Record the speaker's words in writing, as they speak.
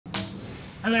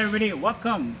Hello everybody,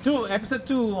 welcome to episode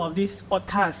 2 of this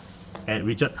podcast. And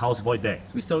Richard House Void Deck.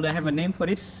 We still don't have a name for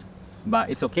this, but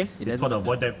it's okay. It's called the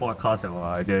Void Deck podcast.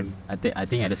 I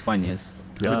think at this point, yes.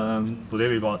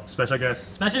 Today we got special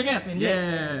guest. Special guest, indeed.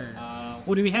 Yeah.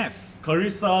 Who do we have?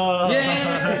 Carissa.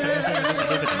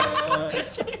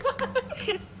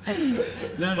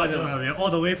 No. We're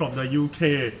all the way from the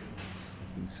UK.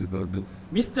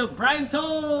 Mr. Brian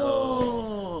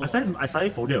To. I suddenly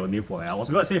forget your name for it. I was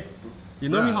gonna say. You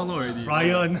know me how long already?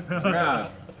 Brian. Yeah.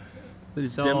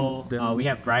 So we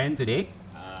have Brian today.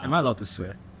 Am I allowed to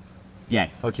swear? Yeah.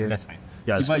 Okay. That's fine.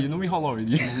 Yeah. Siva, you know me how long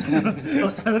already? No,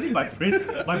 suddenly my brain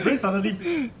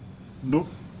suddenly look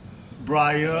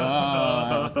Brian.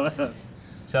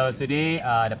 So today,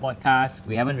 the podcast,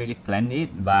 we haven't really planned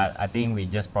it, but I think we're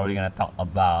just probably gonna talk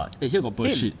about. Hey, here got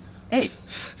bullshit. Hey,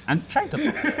 I'm trying to.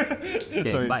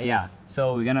 Okay, Sorry. but yeah,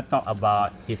 so we're gonna talk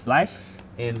about his life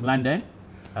in London.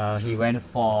 He went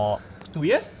for 2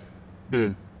 years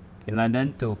in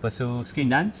London to pursue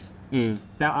Screendance.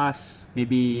 Tell us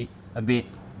maybe a bit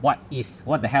what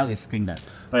the hell is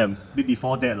Screendance?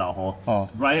 Before that,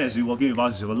 Brian has been working with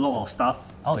us with a lot of stuff.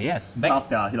 Oh yes, Stuff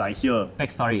that are like here.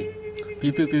 backstory.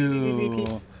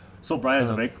 So Brian is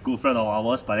a very good friend of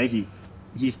ours, but then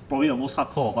he's probably the most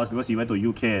hardcore of us because he went to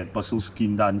UK and pursued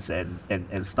Screendance and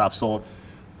stuff. So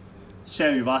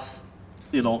share with us,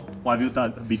 what have you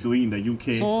been doing in the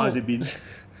UK? So- How has it been?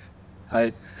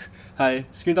 Hi.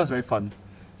 Screendance very fun.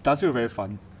 Dance film very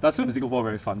fun. Dance film in Singapore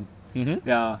very fun.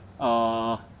 Yeah.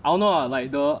 I don't know.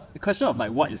 Like the question of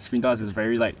like what is Screendance is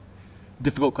very like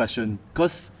difficult question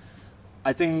because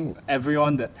I think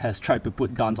everyone that has tried to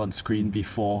put dance on screen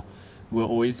before will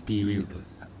always be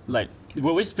like we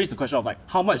always face the question of like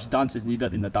how much dance is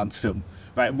needed in a dance film,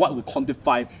 right? What would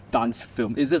quantify dance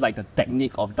film? Is it like the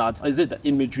technique of dance, or is it the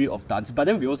imagery of dance? But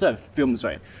then we also have films,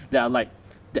 right, that are like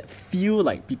that feel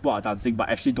like people are dancing but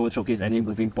actually don't showcase any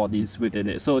moving bodies within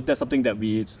it. So that's something that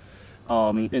we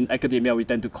in academia we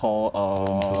tend to call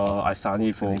I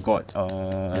suddenly forgot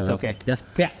It's okay. Just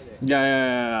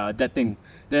yeah, that thing.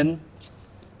 Then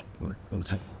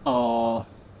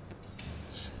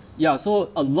yeah, so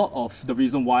a lot of the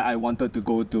reason why I wanted to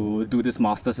go to do this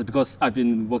master's is because I've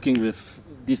been working with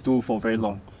these two for very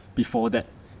long before that.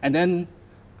 And then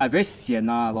I very sian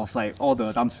of like all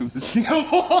the dance films in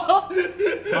Singapore.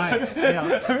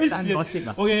 Very sian.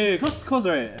 Okay, cause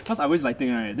I always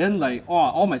lighting, right? Then like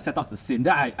all my setups the same.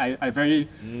 Then I very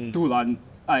dulan.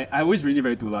 I always really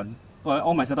very dulan.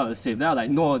 All my setup the same. Then I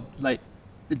like no, like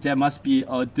there must be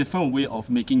a different way of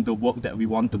making the work that we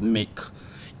want to make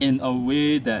in a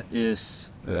way that is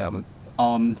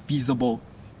feasible.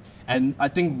 And I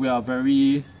think we are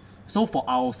very, so for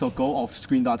our circle of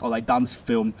screen dance or like dance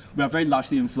film, we are very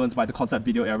largely influenced by the concept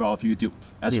video era of YouTube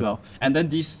as well. And then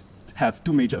these have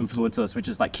two major influences, which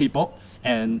is like K-pop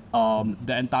and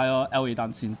the entire LA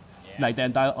dance scene. Like the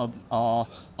entire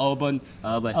urban,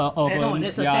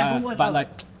 there's a yeah, taboo word but now. like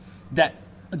that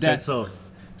Censor.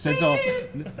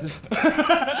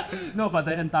 No, but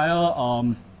the entire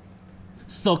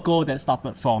circle that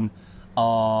started from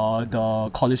the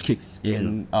college kids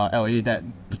in LA that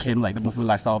became like the movie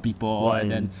lifestyle people, and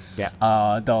then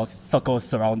the circles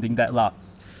surrounding that lah.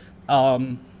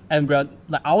 And we're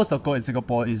like our circle in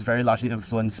Singapore is very largely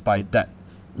influenced by that,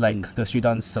 like the street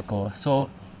dance circle. So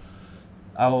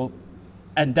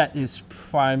and that is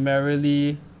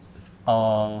primarily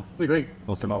wait.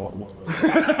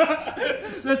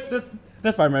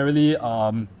 That's primarily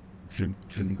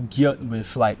geared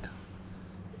with like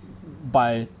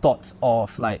by thoughts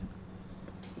of like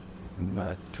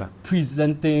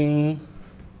presenting.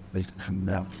 Like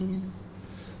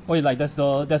there's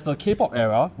the K-pop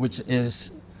era, which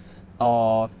is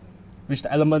which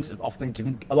the elements is often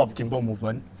giving a lot of gimbal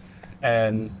movement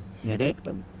and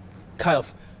kind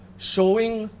of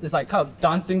showing, it's like kind of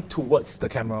dancing towards the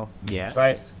camera. Yeah.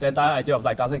 Right? The entire idea of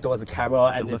like dancing towards the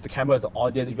camera, and if the camera is the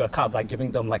audience, you're kind of like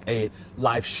giving them like a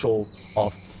live show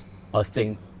of a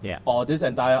thing. Yeah. Or this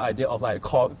entire idea of like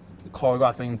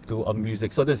choreographing to a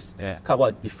music. So this kind of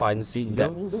what defines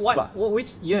that.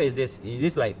 Which year is this? Is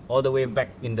this like all the way back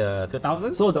in the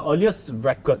 2000s? So the earliest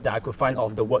record that I could find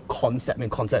of the word concept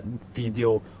in concept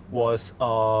video was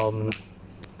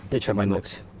they check my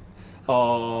notes.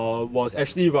 Was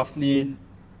actually roughly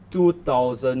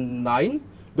 2009.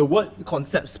 The word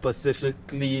concept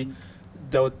specifically,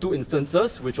 there were two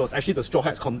instances, which was actually the Straw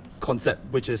Hats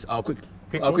concept, which is quick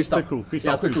start. Quick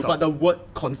Start. But the word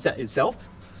concept itself.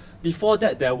 Before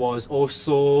that, there was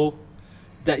also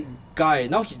that guy.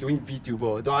 Now he's doing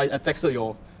VTuber. I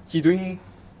texted he doing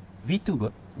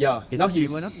VTuber? Yeah. Is now he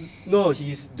streamer now? No,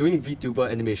 he's doing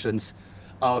VTuber animations.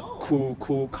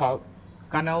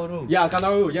 Kanauru. Yeah,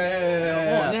 Kanauru.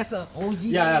 Yeah. Oh, that's an OG.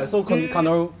 Yeah. So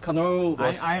Kanauru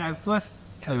was. I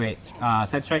first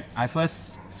sidetrack. I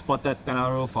first spotted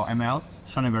Kanauru for ML,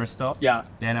 Sean Eversto. Yeah.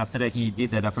 Then after that, he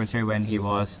did the documentary when he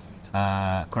was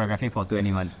choreographing for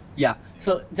 2NE1. Yeah,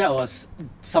 so that was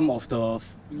some of the,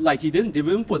 like they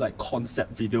didn't put like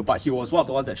concept video, but he was one of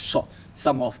the ones that shot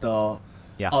some of the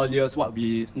earliest what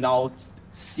we now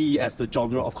see as the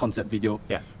genre of concept video.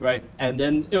 Yeah. Right, and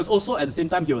then it was also at the same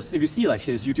time if you see like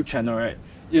his YouTube channel, right,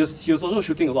 he was also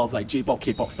shooting a lot of like J-pop,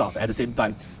 K-pop stuff at the same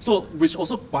time. So which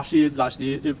also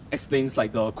largely it explains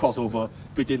like the crossover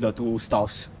between the two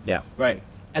styles. Yeah. Right,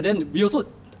 and then I also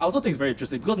think it's very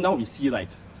interesting because now we see like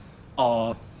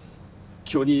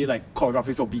Kyoni like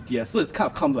choreography for BTS, so it's kind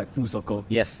of come like full circle.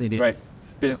 Yes, it is. Right.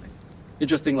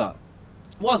 Interesting lah.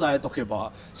 What was I talking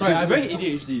about? Sorry, I'm very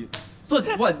ADHD. So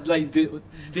what like they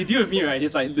deal with me, right?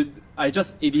 It's like I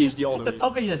just ADHD all the way. The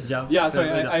topic just jump. Yeah, sorry,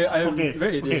 I'm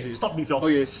very ADHD.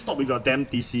 Okay, stop with your damn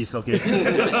thesis, okay?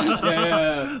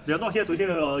 Yeah. We are not here to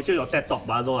hear your TED talk,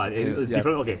 but no,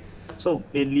 different. Okay, so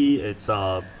mainly it's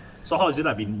So how is it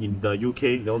like in the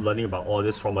UK, learning about all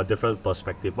this from a different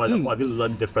perspective? What have you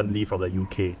learned differently from the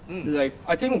UK? Like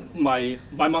I think my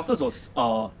master's was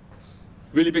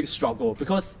really big struggle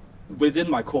because within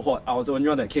my cohort, I was the only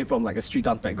one that came from like a street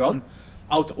dance background.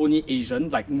 I was the only Asian,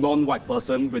 like non-white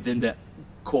person within that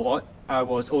cohort. I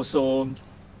was also,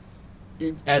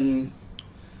 and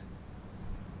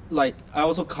like I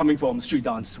also coming from street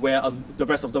dance, where the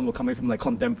rest of them were coming from like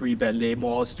contemporary ballet,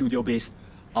 more studio-based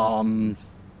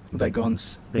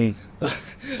backgrounds. So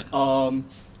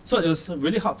it was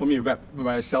really hard for me to wrap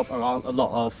myself around a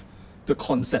lot of the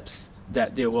concepts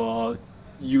that they were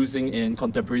using in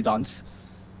contemporary dance.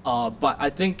 But I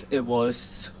think it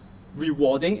was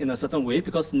rewarding in a certain way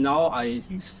because now I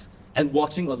am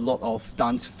watching a lot of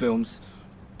dance films,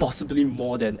 possibly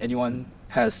more than anyone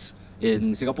has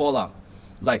in Singapore lah.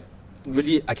 Like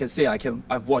really, I can say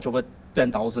I've watched over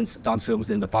 10,000 dance films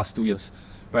in the past 2 years,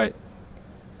 right?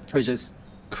 Which is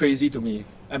crazy to me.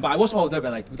 But I watched all of them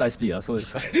at like 2 times speed, so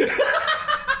it's like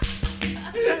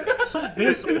So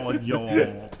based on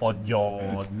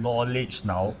your knowledge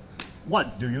now,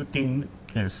 what do you think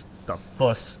is the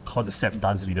first concept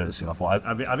dance video in Singapore?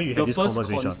 I mean we had this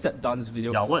conversation. The first concept dance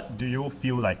video. Yeah, what do you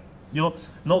feel like? In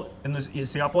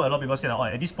Singapore, a lot of people say that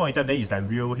at this point in time, there is like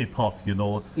real hip hop,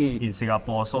 in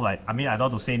Singapore. So like, I mean, I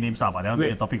don't want to say names but that will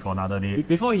be a topic for another day.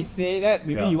 Before you say that,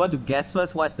 maybe you want to guess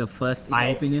first. What's the first in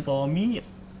your opinion? For me,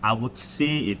 I would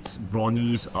say it's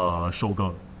Bronny's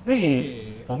Showgirl.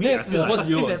 Hey, for me, I feel what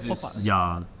year like was this?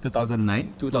 Yeah,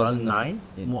 2009. 2009.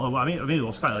 I mean, it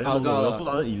was quite. It was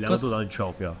 2011,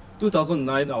 2012. Yeah.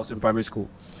 2009, I was in primary school.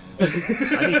 I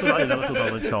think 2011,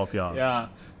 2012. Yeah. Yeah,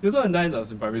 2009, I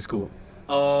was in primary school.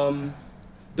 The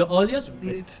earliest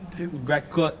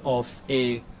record of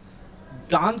a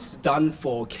dance done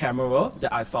for camera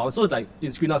that I found. So like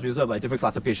in Screendance, we also have like different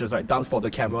classifications, right? Dance for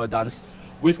the camera, dance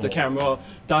with the camera,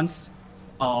 dance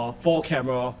for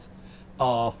camera,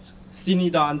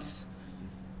 cine dance,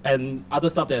 and other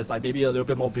stuff that's like maybe a little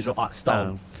bit more visual art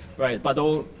style, right? But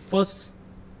the first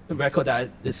record that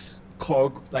is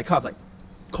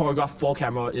choreographed for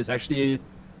camera is actually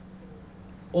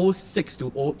 06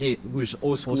 to 08, which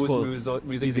old school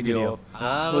music video.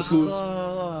 Old schools.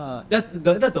 That's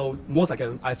the most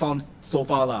I found so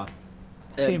far lah.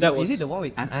 That was, is it the one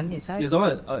with An inside? It's the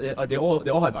one. They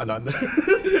all have Anan.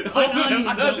 What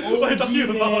are you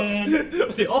talking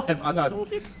about? They all have Anan.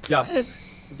 Yeah,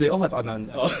 they all have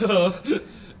Anan.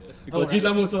 Got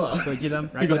Jilam also.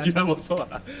 You got Jilam also.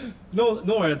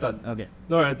 No Raritan. Okay.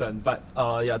 No Raritan. But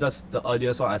yeah, that's the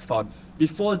earliest one I found.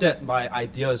 Before that, my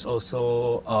idea is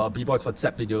also b-boy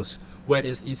concept videos, where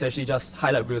it's essentially just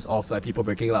highlight reels of like people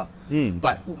breaking lah.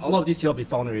 But a lot of these cannot be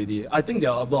found already. I think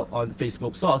there are a lot on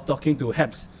Facebook. So I was talking to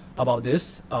Heps about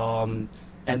this. And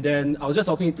then I was just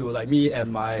talking to like me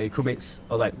and my crewmates,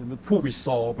 like who we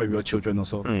saw when we were children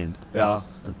also. Yeah.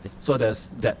 So there's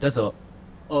that. There's a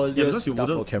earliest you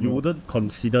wouldn't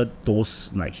consider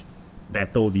those like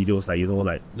battle videos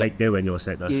like there when you was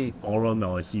at the forum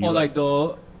or like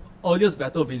the earliest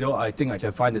battle video I think I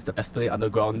can find is the Estelade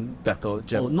Underground battle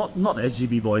jam. Oh, not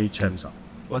SGB Boy Champs.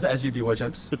 Was it SGB Boy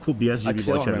Champs? It could be SGB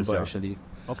Boy Champs. I remember actually.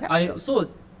 Okay.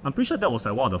 I'm pretty sure that was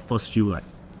like one of the first few like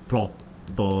proper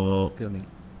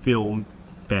film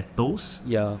battles.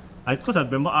 Yeah. Because I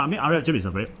remember, I mean, RF Jam is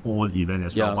a very old event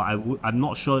as well, but I'm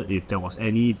not sure if there was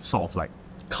any sort of like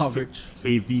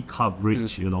heavy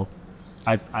coverage,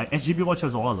 SGB Watch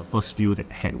was one of the first few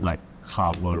that had like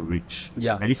coverage.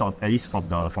 Yeah. At least from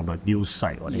the news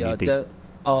side or anything.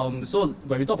 So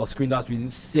when we talk about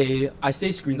Screendance, I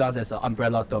say Screendance as an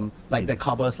umbrella term, like that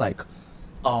covers like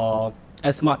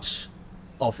as much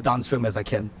of dance film as I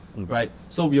can, right?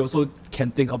 So we also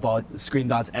can think about screen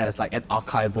dance as like an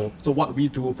archival. So what we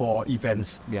do for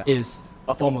events is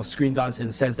a form of screen dance in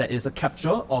the sense that it's a capture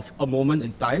of a moment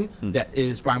in time that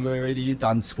is primarily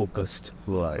dance focused,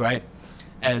 right?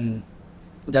 And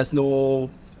there's no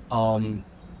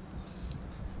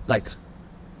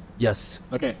yes.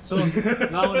 Okay, so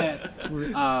now that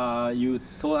you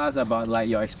told us about like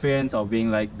your experience of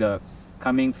being like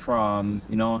coming from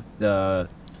the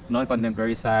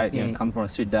non-contemporary side, you know, come from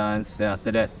street dance, then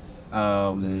after that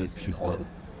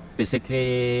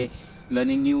basically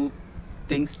learning new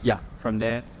things from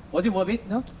there. Was it worth it?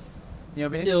 No?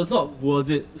 It was not worth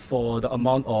it for the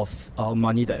amount of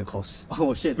money that it cost.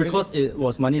 Oh shit. Because it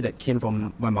was money that came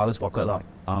from my mother's pocket lah.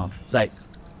 Like,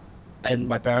 and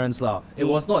my parents lah. It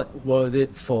was not worth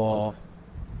it for.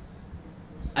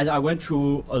 And I went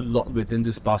through a lot within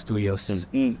this past 2 years,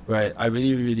 right? I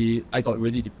got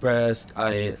really depressed.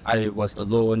 I was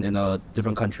alone in a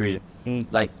different country.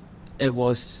 Like, it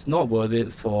was not worth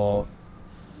it for.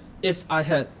 If I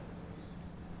had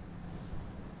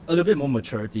a little bit more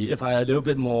maturity, if I had a little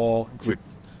bit more grit,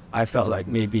 I felt like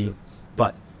maybe,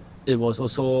 but it was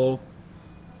also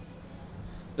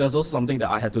something that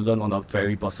I had to learn on a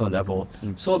very personal level.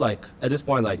 So like at this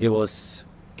point, like it was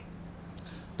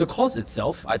the course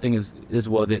itself, I think is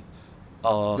worth it.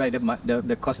 Like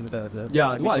the cost of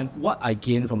the what I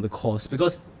gained from the course,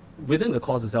 because within the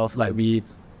course itself, like we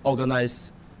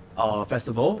organized a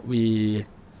festival. We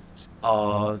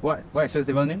what is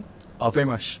festival name? Very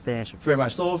much.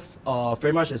 So,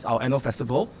 Very much is our annual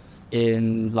festival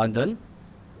in London,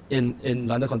 in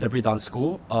London Contemporary Dance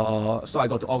School. So I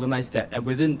got to organize that, and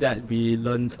within that, we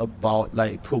learned about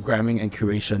like programming and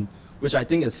curation, which I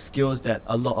think is skills that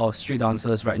a lot of street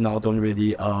dancers right now don't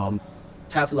really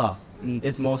have lah.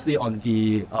 It's mostly on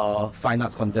the fine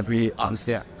arts, contemporary arts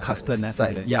side.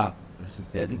 Yeah.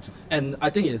 And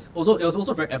I think it was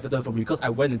also very evident for me because I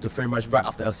went into very much right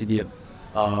after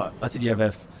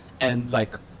LCDFF. And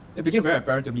like, it became very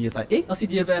apparent to me, it's like, hey,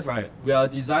 LCDFF, right? We are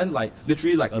designed like,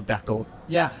 literally like a battle.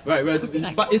 Yeah. Right,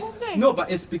 but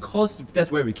it's because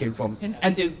that's where we came from.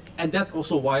 And that's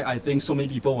also why I think so many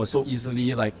people were so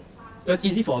easily like, it's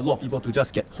easy for a lot of people to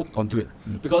just get hooked onto it.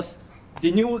 Because they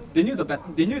knew the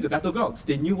battlegrounds,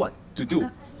 they knew what to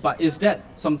do. But is that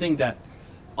something that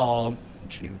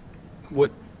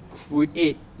would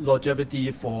create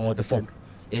longevity for the form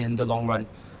in the long run?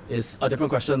 Is a different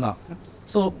question lah.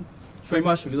 So very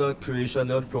much we learned curation,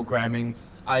 learned programming.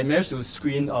 I managed to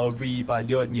screen Ree by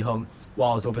Leo and Niham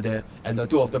while I was over there, and the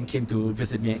two of them came to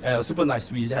visit me. And it was super nice.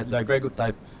 We had like very good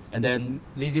time. And then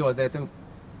Lizzie was there too.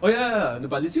 Oh yeah,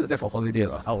 but Lizzie was there for holiday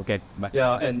lah. Oh okay. But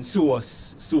yeah, and Sue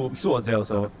was there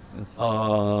also.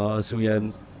 Su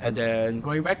Yan. And then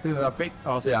going back to a bit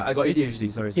also, yeah, I got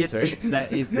ADHD. Sorry.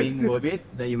 That is being worth it.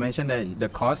 That you mentioned that the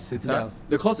cost itself. Yeah,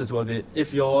 the cost is worth it.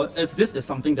 If this is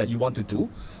something that you want to do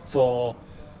for,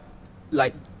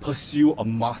 like, pursue a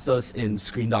master's in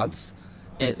screen dance,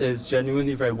 it is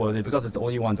genuinely very worth it because it's the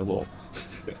only one in the world.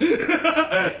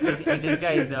 This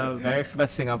guy is the very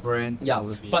first Singaporean. Yeah,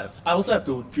 but I also have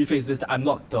to preface this that I'm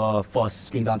not the first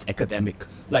screen dance academic.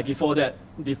 Like before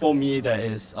me, there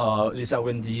is Lisa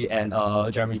Wendy and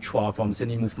Jeremy Chua from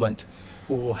Sydney Movement,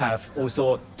 who have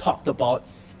also talked about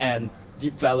and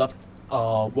developed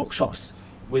workshops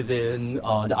within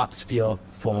the art sphere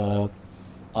for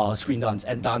screen dance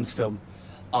and dance film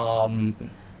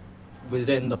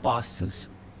within the past.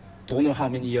 Don't know how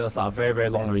many years are very, very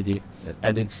long already,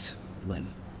 and it's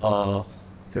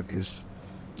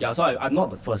yeah. So I'm not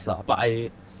the first lah, but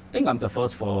I think I'm the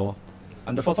first one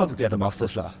to get the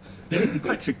masters lah. It's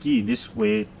quite tricky in this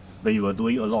way when you were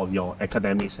doing a lot of your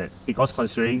academics, because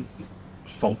considering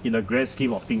from in the grand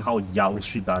scheme of things how young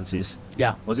street dance is,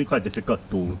 was it quite difficult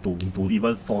to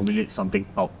even formulate something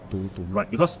out to write?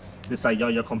 Because it's like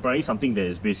you're comparing something that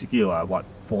is basically what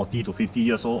 40 to 50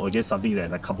 years old against something that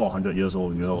is like a couple of 100 years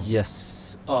old, you know?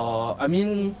 Yes. I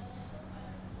mean,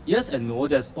 yes and no.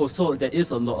 There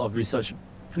is a lot of research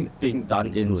being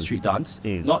done in street dance.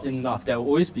 Not enough. There will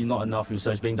always be not enough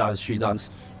research being done in street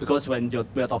dance, because when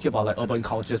we're talking about like urban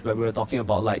cultures, when we're talking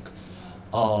about like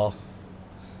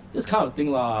this kind of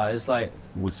thing lah, it's like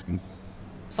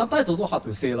sometimes it's also hard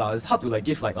to say lah. It's hard to like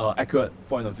give like an accurate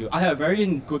point of view. I had a very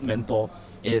good mentor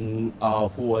in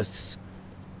who was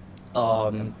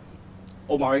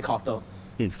Omari Carter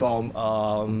from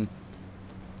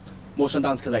Motion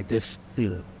Dance Collective.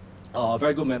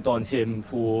 Very good mentor on him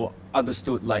who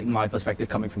understood like my perspective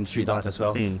coming from street dance as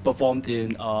well. Performed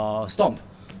in Stomp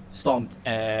stomped,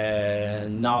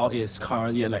 and now is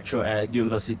currently a lecturer at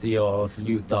University of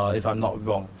Utah, if I'm not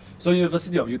wrong. So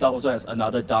University of Utah also has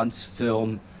another dance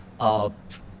film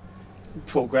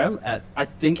program at, I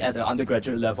think, at the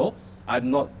undergraduate level.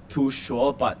 I'm not too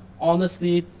sure, but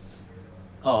honestly,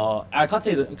 I can't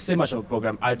say much of a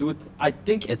program. I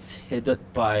think it's headed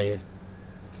by.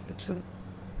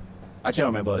 I can't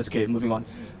remember. It's okay. Moving on.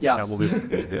 Yeah.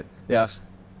 Yeah.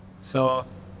 So,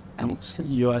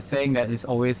 you are saying that it's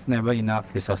always never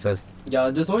enough resources.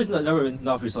 Yeah, there's always never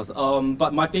enough resources.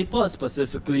 But my paper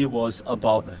specifically was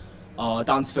about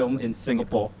dance film in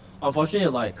Singapore. Unfortunately,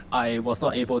 like, I was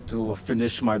not able to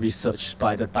finish my research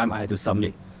by the time I had to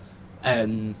submit,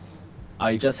 and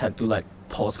I just had to like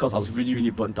pause because I was really, really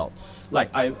burnt out.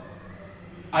 Like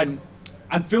I'm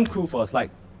film crew first. Like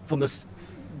from the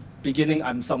beginning,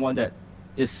 I'm someone that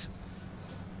is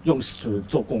用手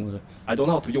做工的. I don't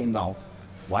know how to 用脑.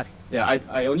 What? Yeah,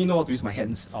 I only know how to use my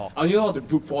hands. I only know how to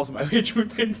brute force my way through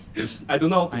things. I don't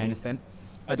know how to. I understand.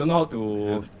 I don't know how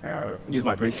to use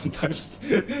my brain sometimes.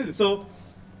 So,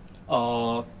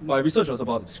 my research was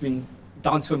about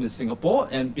dance film in Singapore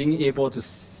and being able to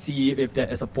see if there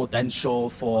is a potential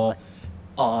for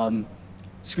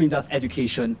screen dance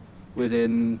education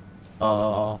within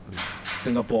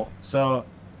Singapore. So,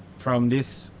 from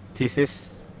this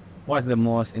thesis, what's the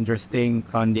most interesting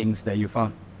findings that you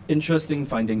found? Interesting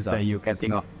findings that you can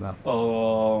think of now?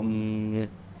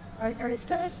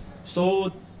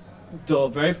 So, the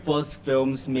very first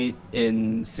films made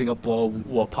in Singapore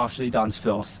were partially dance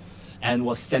films and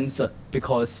was censored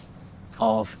because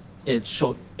of it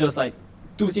was like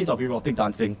 2 scenes of erotic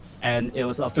dancing, and it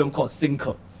was a film called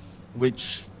Sinker,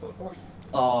 which it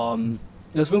was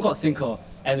a film called Sinker,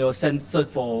 and it was censored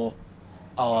for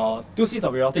 2 scenes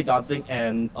of erotic dancing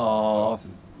and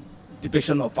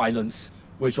depiction of violence,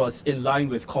 which was in line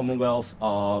with Commonwealth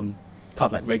kind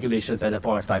of like regulations at that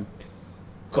point of time.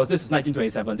 Because this is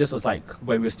 1927, this was like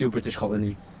when we were still British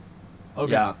colony.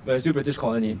 Okay. Yeah, we're still British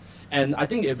colony. And I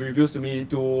think it reveals to me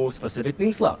 2 specific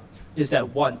things lah. Is that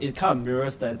one, it kind of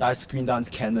mirrors the entire screen dance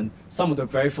canon. Some of the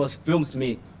very first films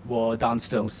made were dance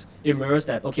films. It mirrors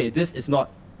that, okay, this is not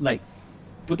like,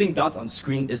 putting dance on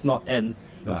screen is not an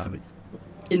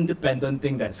independent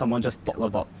thing that someone just thought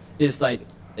about. It's like,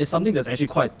 it's something that's actually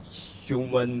quite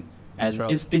human and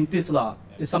instinctive lah.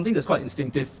 It's something that's quite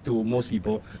instinctive to most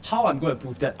people. How I'm going to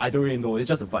prove that, I don't really know. It's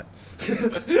just a vibe.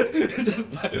 It's just a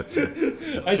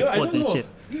vibe. I don't know. Shit.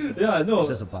 Yeah, no. It's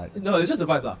just a vibe. No, it's just a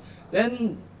vibe lah.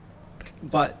 Then,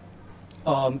 but,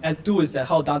 and 2 is that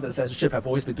how dance and censorship have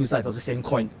always been 2 sides of the same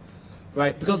coin,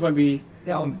 right? Because when we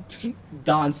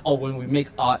dance or when we make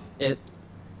art, it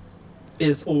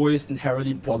is always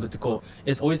inherently political.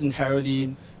 It's always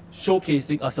inherently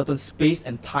showcasing a certain space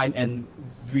and time and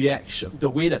reaction. The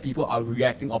way that people are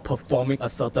reacting or performing a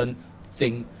certain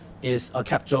thing is a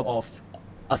capture of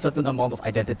a certain amount of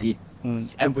identity.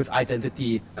 And with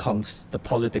identity comes the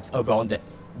politics around it.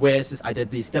 Where is this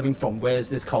identity stemming from? Where is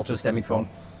this culture stemming from?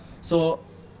 So,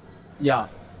 yeah.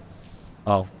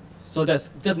 Oh. So that's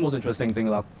the most interesting thing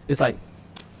lah. It's like,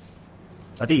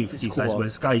 I think it's cool, like when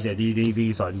Sky is at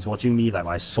he's watching me, like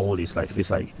my soul is like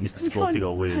it's floating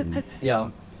away. And yeah.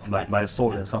 my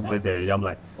soul is somewhere there. I'm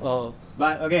like,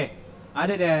 But okay,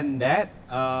 other than that,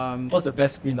 what's the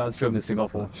best screen dance film in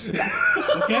Singapore?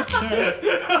 okay.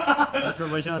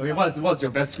 Okay, what's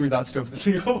your best screen dance film in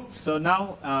Singapore? So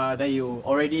now that you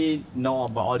already know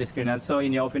about all this screen dance, so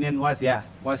in your opinion, what's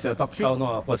your top 3? Oh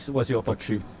no, what's your top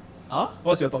 3? Huh?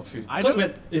 What's your top 3? I Because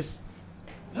don't- if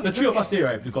the 3 of us say,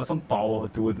 right, we got some power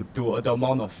to the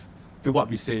amount of to what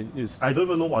we say is I don't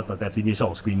even know what's the definition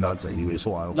of screen dance anyway.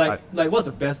 So like what's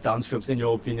the best dance films in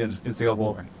your opinion in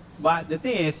Singapore? But the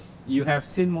thing is, you have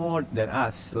seen more than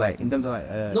us, like in terms of like,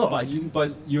 No,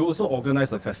 but you also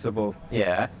organize a festival.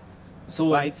 yeah.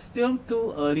 So But it's still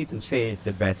too early to say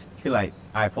the best. I feel like,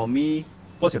 for me,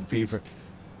 what's your favorite?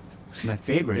 my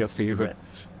favorite. Your favorite?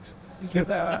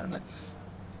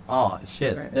 Oh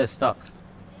shit, that's stuck.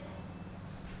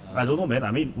 I don't know, man.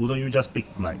 I mean, wouldn't you just pick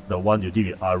like the one you did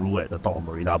with Aru at the top of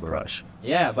Marina Barrage?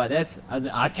 Yeah, but that's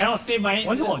I cannot say my.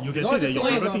 Why not? You can No, say that just your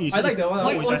say favorite thing is. I like that one.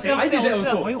 Why would I say? I did that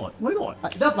also. Why not? Why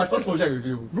not? That's my first project with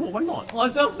you. No, why not?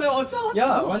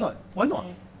 Yeah, why not? Why not?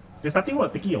 There's nothing wrong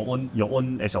with picking your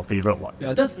own as your favorite one.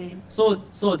 Yeah, that's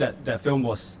so that film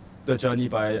was The Journey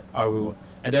by Aru,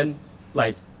 and then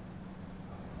like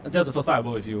that's the first time I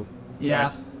worked with you.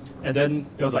 Yeah. And then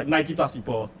it was like 90 plus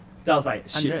people. That was like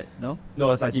shit. 100, no? No, it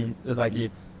was 90. It was 90.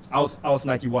 I was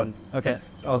 91. Okay.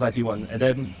 I was 91, and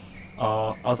then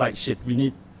I was like, shit, we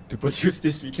need to produce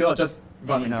this. We cannot just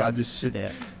run and gun this shit.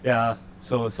 Yeah. Yeah.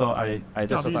 So I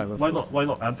that's what I why not? Why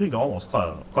not? I think that one was quite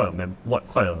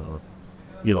a,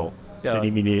 you know, Yeah.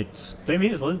 20 minutes. 20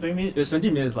 minutes, wasn't it 20 minutes? It's 20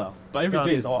 minutes lah. But every Yeah.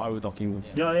 day is all I was talking.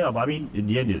 Yeah, but I mean, in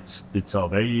the end, it's a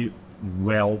very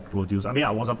well produced. I mean,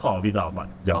 I wasn't part of it now, but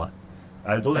yeah,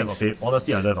 I don't have a favorite.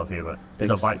 Honestly, I don't have a favorite.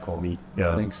 It's a vibe for me.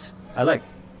 Yeah. Thanks.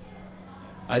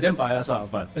 I didn't bias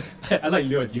out, but I like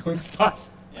Leo and Young stuff.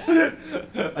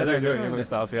 I like Leo and Young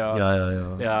stuff.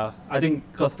 Yeah. Yeah. I think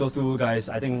because those two guys,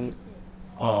 I think,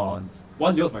 one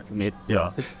Leo's my teammate.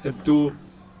 Yeah. The two,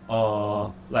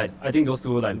 like I think those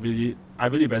two like I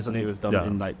really resonate with them Yeah.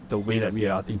 in like the way that we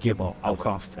are thinking about our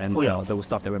craft and the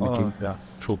stuff that we're making. Yeah.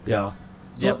 True. Yeah.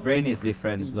 Their brain is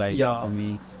different, like Yeah. for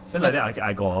me. Then like that,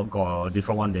 I got a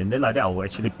different one. Then like that, I will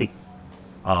actually pick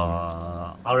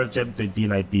RFJam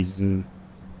 2019's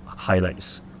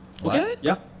highlights. Okay.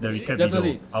 Yeah. The recap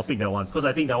Definitely. video. I'll pick that one because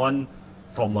I think that one,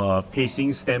 from a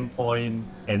pacing standpoint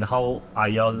and how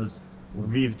Ayal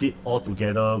weaved it all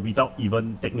together without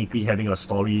even technically having a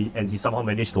story, and he somehow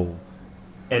managed to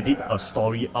edit a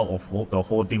story out of the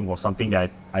whole thing, was something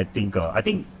that I think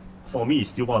for me, it's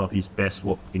still one of his best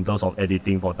work in terms of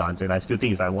editing for dance, and I still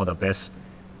think it's like one of the best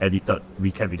edited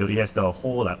recap video. It has the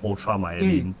whole like ultra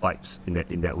Miami vibes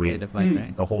in that way. Yeah, the vibe,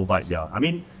 right? The whole vibe, yeah. I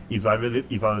mean, if I were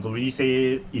to really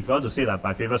say, if I were to say like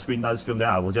my favorite Screendance film, then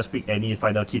I will just pick any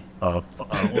Final Kid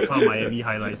ultra Miami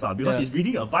highlights because it's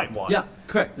really a vibe one. Yeah.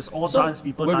 Correct. It's all So, dance,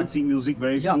 people when we- dancing, music,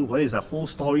 very cool. But it's a whole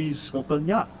story spoken,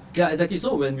 yeah. Yeah, exactly.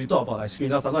 So when we talk about like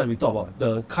Screendance, sometimes we talk about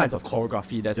the kinds of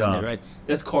choreography that's in Yeah. there, right?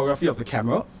 There's choreography of the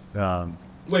camera, Yeah.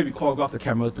 where we choreograph the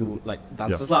camera to like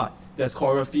dancers lah. There's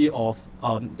choreography of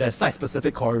there's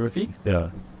site-specific choreography Yeah.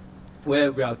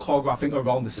 where we are choreographing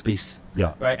around the space,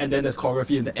 Yeah. right? And then there's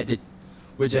choreography in the edit,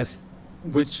 which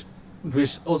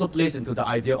also plays into the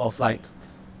idea of like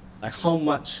how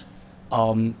much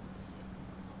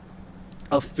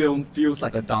a film feels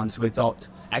like a dance without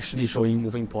actually showing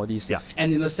moving bodies. Yeah.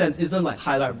 And in a sense, isn't like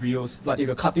highlight reels, like if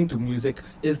you're cutting to music,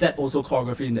 is that also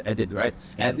choreography in the edit, right?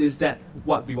 And is that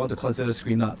what we want to consider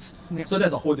Screendance? Yeah. So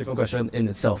that's a whole different question in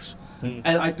itself. Mm.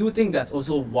 And I do think that's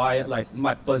also why like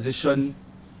my position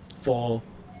for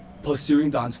pursuing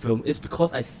dance film is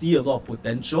because I see a lot of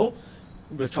potential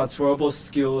with transferable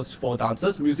skills for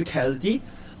dancers, musicality,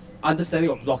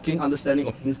 understanding of blocking, understanding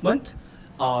of movement,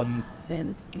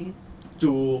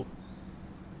 to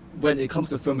when it comes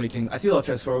to filmmaking, I see a lot of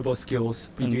transferable skills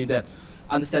between that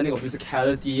understanding of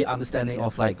musicality, understanding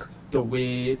of like the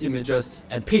way images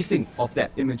and pacing of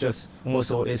that images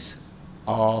also is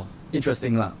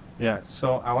interesting lah. Yeah,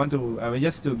 so I will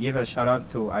just to give a shout out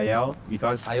to Ayal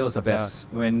because Ayal's the best.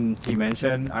 when he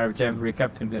mentioned RPProductions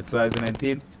recap in the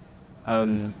 2019,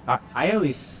 Ayal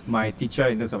is my teacher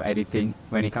in terms of editing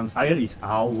when it comes to Ayal is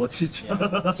our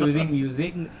teacher. choosing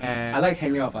music, and I like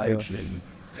hanging out with Ayal.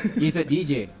 he's a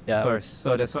DJ Yeah. first,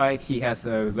 so that's why he has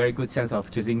a very good sense of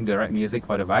choosing the right music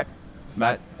for the vibe.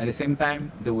 But at the same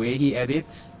time, the way he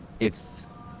edits,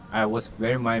 I was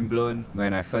very mind blown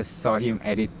when I first saw him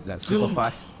edit like super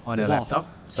fast on the Wow. laptop.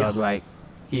 So like,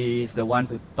 he's the one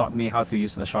who taught me how to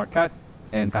use the shortcut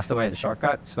and customize the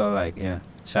shortcut. So like, yeah,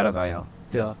 shout out to Ayal.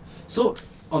 Yeah. So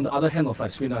on the other hand of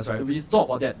like Screendance, right, we thought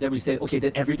about that, then we said, okay,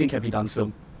 then everything can be dance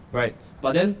film, right?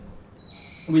 But then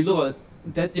we look at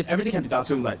that if everything can be dance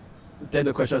film, like then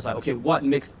the question is like, okay, what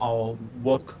makes our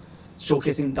work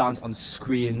showcasing dance on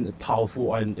screen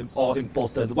powerful or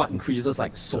important? What increases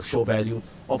like social value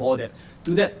of all that?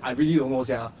 To that, I really don't know.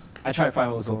 Yeah, I try to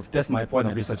find also. That's my point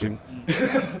of researching.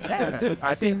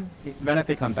 I think it better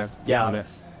take some time. Yeah.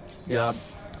 Yeah.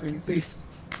 Please.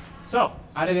 So,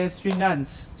 other than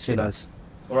Screendance, Screendance.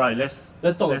 Alright, let's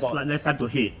talk about. let's time to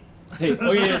hate. Hey,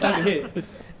 okay, time to hit.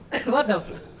 what the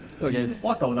Okay.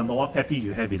 What's the number one pet peeve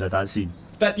you have in the dance scene?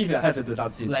 Pet peeve I have in the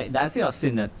dance scene. like dancing or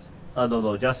singers?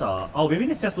 No, just maybe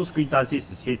let's just do screen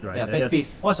dances is hate, right? Yeah, And pet then peeve.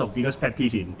 What's your biggest pet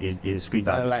peeve in screen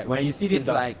dance? Like when you see this,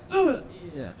 In like,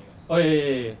 yeah. Oh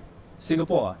yeah.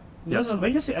 Singapore. Yes,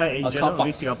 when you say in A general, car park.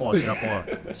 maybe Singapore.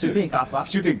 Shooting in car park.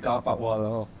 Shooting car park.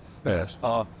 Wow. Yes.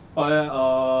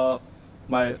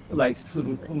 My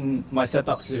my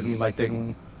setups in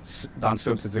lighting dance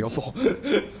films in Singapore.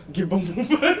 Gimbal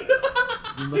movement.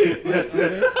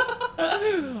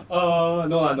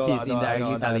 No. He's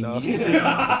indirectly telling me.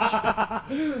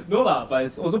 No lah, but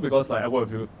it's also because like I work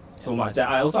with you so much that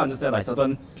I also understand like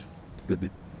certain,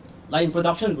 like in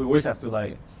production we always have to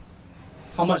like,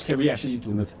 how much can we actually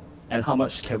do and how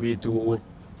much can we do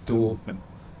to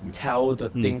tell the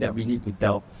thing that we need to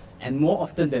tell, and more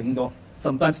often than not,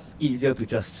 sometimes it's easier to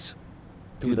just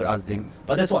do the other thing.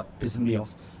 But that's what pisses me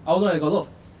off. I don't know, I got a lot of,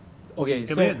 okay,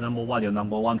 Okay, so your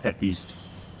number one pet peeve.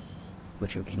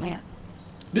 What you mean?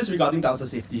 this regarding dancer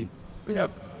safety.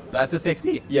 Yep. That's a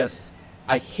safety. Yes,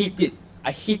 I hate it.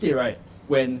 I hate it, right?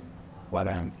 When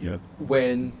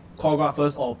when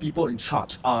choreographers or people in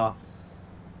charge are,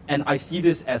 and I see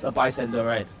this as a bystander,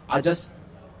 right? I just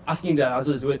asking their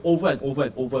answers to do it over and over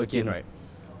and over again, right?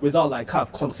 Without like kind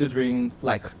of considering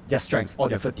like their strength or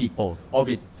their fatigue of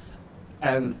it.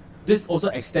 And this also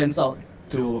extends out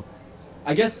to,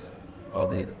 I guess,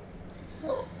 I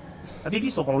think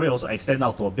this probably also extend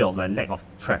out to a bit of like lack of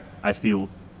prep. I feel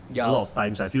a lot of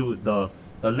times I feel the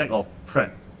lack of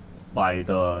prep by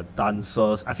the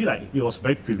dancers. I feel like it was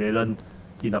very prevalent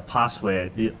in the past where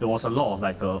there was a lot of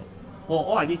like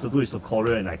all I need to do is to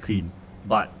choreo and I clean,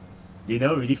 but they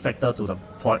never really factor to the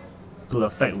point, to the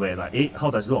fact where like, how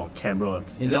does it look on camera?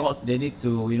 They need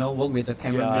to work with the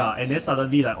camera. Yeah, and then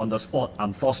suddenly like on the spot,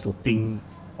 I'm forced to think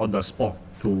on the spot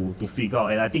to figure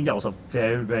out, and I think that was a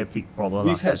very very big problem.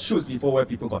 We've had shoots before where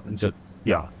people got injured.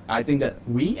 Yeah. I think that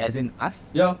We, as in us.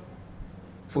 yeah,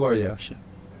 for a year.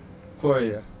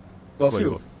 Got a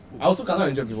few. I also got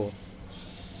injured before.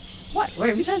 What?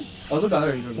 Wait, which one? I also got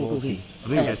injured before. I think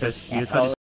it says you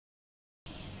can't.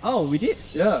 Oh, we did.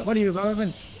 Yeah. What do you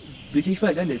happen? They kick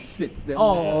back, then they slip. Then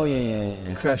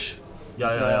Yeah. crash.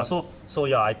 Yeah. So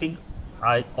yeah, I think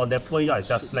on that point, yeah, it's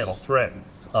just lack of threat.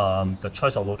 The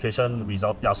choice of location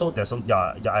result. Yeah, so there's some.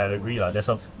 Yeah, I agree. There's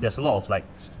a lot of like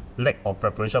lack of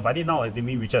preparation. But I think now,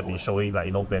 me Richard been showing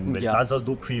like when dancers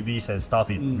do previs and stuff,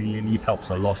 it really helps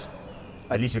a lot.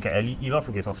 At least you can even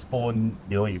from your phone,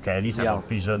 you can at least have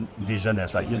a vision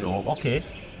as like okay,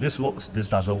 this works, this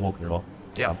doesn't work,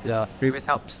 Yeah. Previous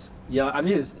helps. Yeah, I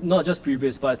mean, it's not just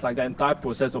previous, but it's like the entire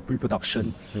process of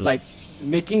pre-production. Like,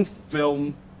 making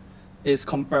film is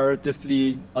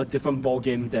comparatively a different ball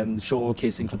game than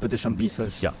showcasing competition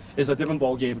pieces. Yeah. It's a different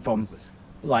ball game from,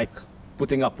 like,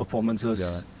 putting up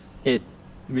performances.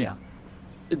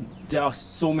 There are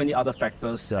so many other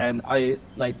factors, and I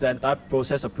like that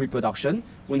process of pre-production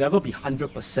will never be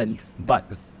 100%, but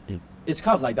it's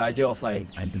kind of like the idea of like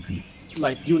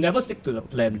you never stick to the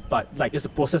plan, but like it's the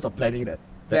process of planning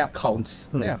that counts.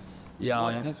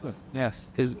 Yeah, That's good. Yes.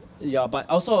 yeah, but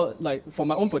also like for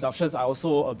my own productions, I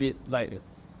also a bit like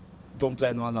don't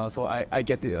plan one, so I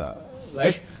get it.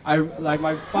 Like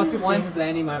my past two Once films,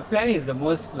 planning, my planning is the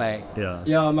most like.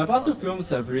 yeah, my past two films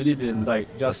have really been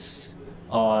like just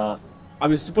I've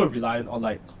been super reliant on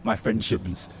like my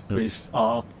friendships with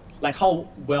like how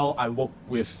well I work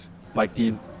with my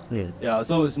team. Yeah,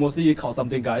 so it's mostly called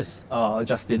something guys,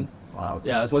 Justin. Wow.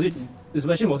 Yeah, it's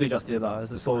actually mostly Justin.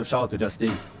 So shout out to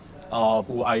Justin,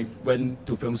 who I went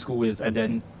to film school with, and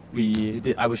then we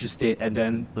did I Wish You Stayed, and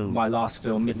then my last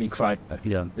film made me cry.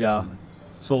 Yeah.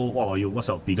 So what about you? What's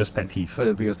your biggest pet peeve? For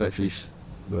the biggest pet peeve.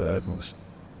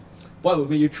 What would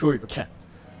make you throw your cat?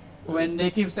 When they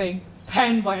keep saying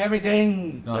pen for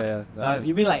everything.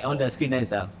 You mean like on the screen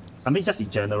itself? I mean, just in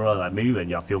general, like maybe when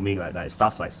you're filming, like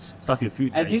stuff you feel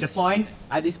At like,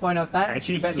 this point of time,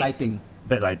 actually bad lighting.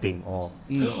 bad lighting or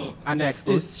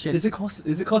Underexposed shit. Is it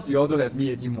cause you all don't have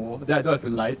me anymore? Then I don't have to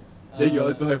light. Then you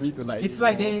all don't have me to light. It's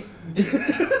like they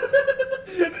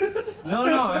No,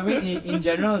 I mean in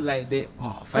general, like they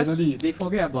finally they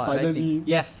forget about finally lighting.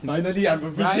 Yes. Finally I'm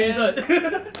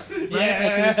appreciated.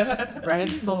 Brian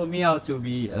told me how to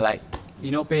be like,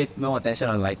 pay no attention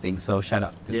on lighting, so shut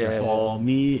up. for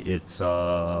me it's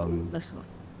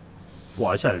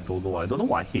well, actually I don't know. I don't know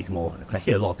what I hate more. I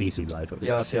hate a lot of things in life.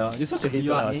 Yeah. You're such a hater.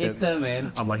 You are a Sam. hater,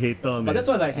 man. I'm a hater, man. But that's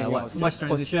why like Too much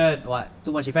transition,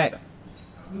 too much effect.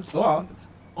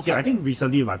 Okay, I think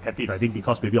recently my pet peeve, I think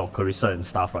because maybe of Carissa and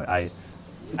stuff, right?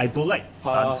 I don't like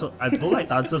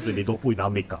dancers when they don't put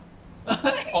enough makeup.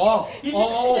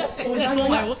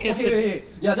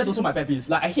 Yeah, that's also my pet peeve.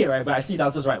 Like I hate, right, but I see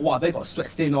dancers, right, wow, they got sweat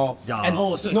stain all. Yeah. And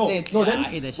sweat stains. No, Yeah, then I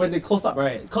hate that when shit. they close up,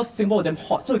 right, cause Singapore damn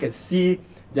hot, so you can see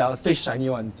their face shiny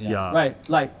one. Yeah. Right,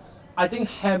 like I think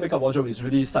hair makeup wardrobe is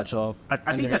really such a. I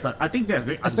think that's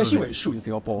very especially when underrated. you shoot in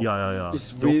Singapore. Yeah.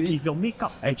 It's really. If your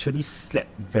makeup actually slept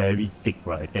very thick,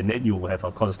 right, and then you will have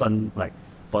a constant like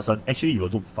person, actually you will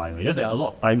look fine. Right? Just that a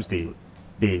lot of times they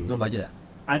No budget.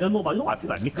 I don't know, but I feel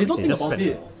like makeup They don't think just about spend-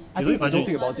 it. I think they don't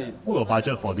think about it. Put your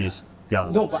budget for this. Yeah.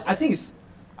 No, but I think it's.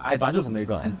 I budget for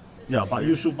makeup. Yeah, but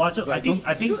you should budget. I think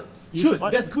you should,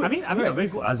 budget. that's good. I mean, a very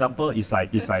good example is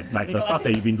like the stuff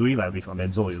that you've been doing like with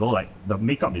Amenzo. Like the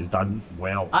makeup is done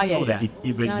well. Yeah, so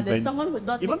that There's someone who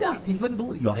does makeup. even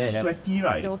though you're sweaty,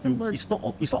 right? There was someone- It's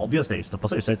not obvious that the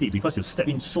person is sweaty because you step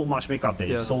in so much makeup that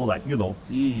it's so like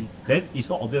Then it's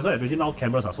not obvious. Right? Especially now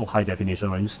cameras are so high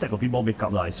definition. Right? You step a bit more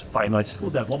makeup, it's fine. Just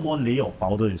put that one more layer of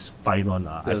powder is fine one.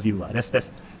 I feel like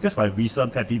that's my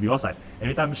recent pet peeve because like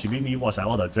every time she made me watch like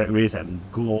all the Drag Race and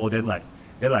Glow, then like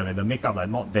Then like when the makeup like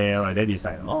not there, right, then it's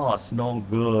like, oh, it's not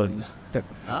good.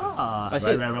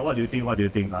 Right, what do you think? What do you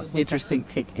think? Interesting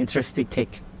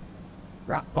take.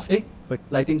 Okay,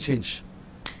 lighting change.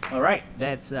 Alright,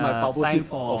 that's My bubble time tip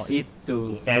for off. it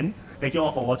to And thank you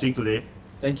all for watching today.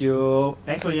 Thank you.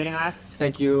 Thanks for joining us.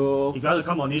 Thank you. If you want to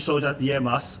come on this show, just DM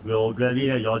us. We'll gladly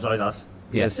let you all join us.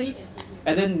 Yes.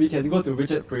 And then we can go to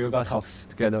Richard Prioga's house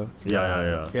together.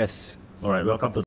 Yeah. Yes. Alright, welcome to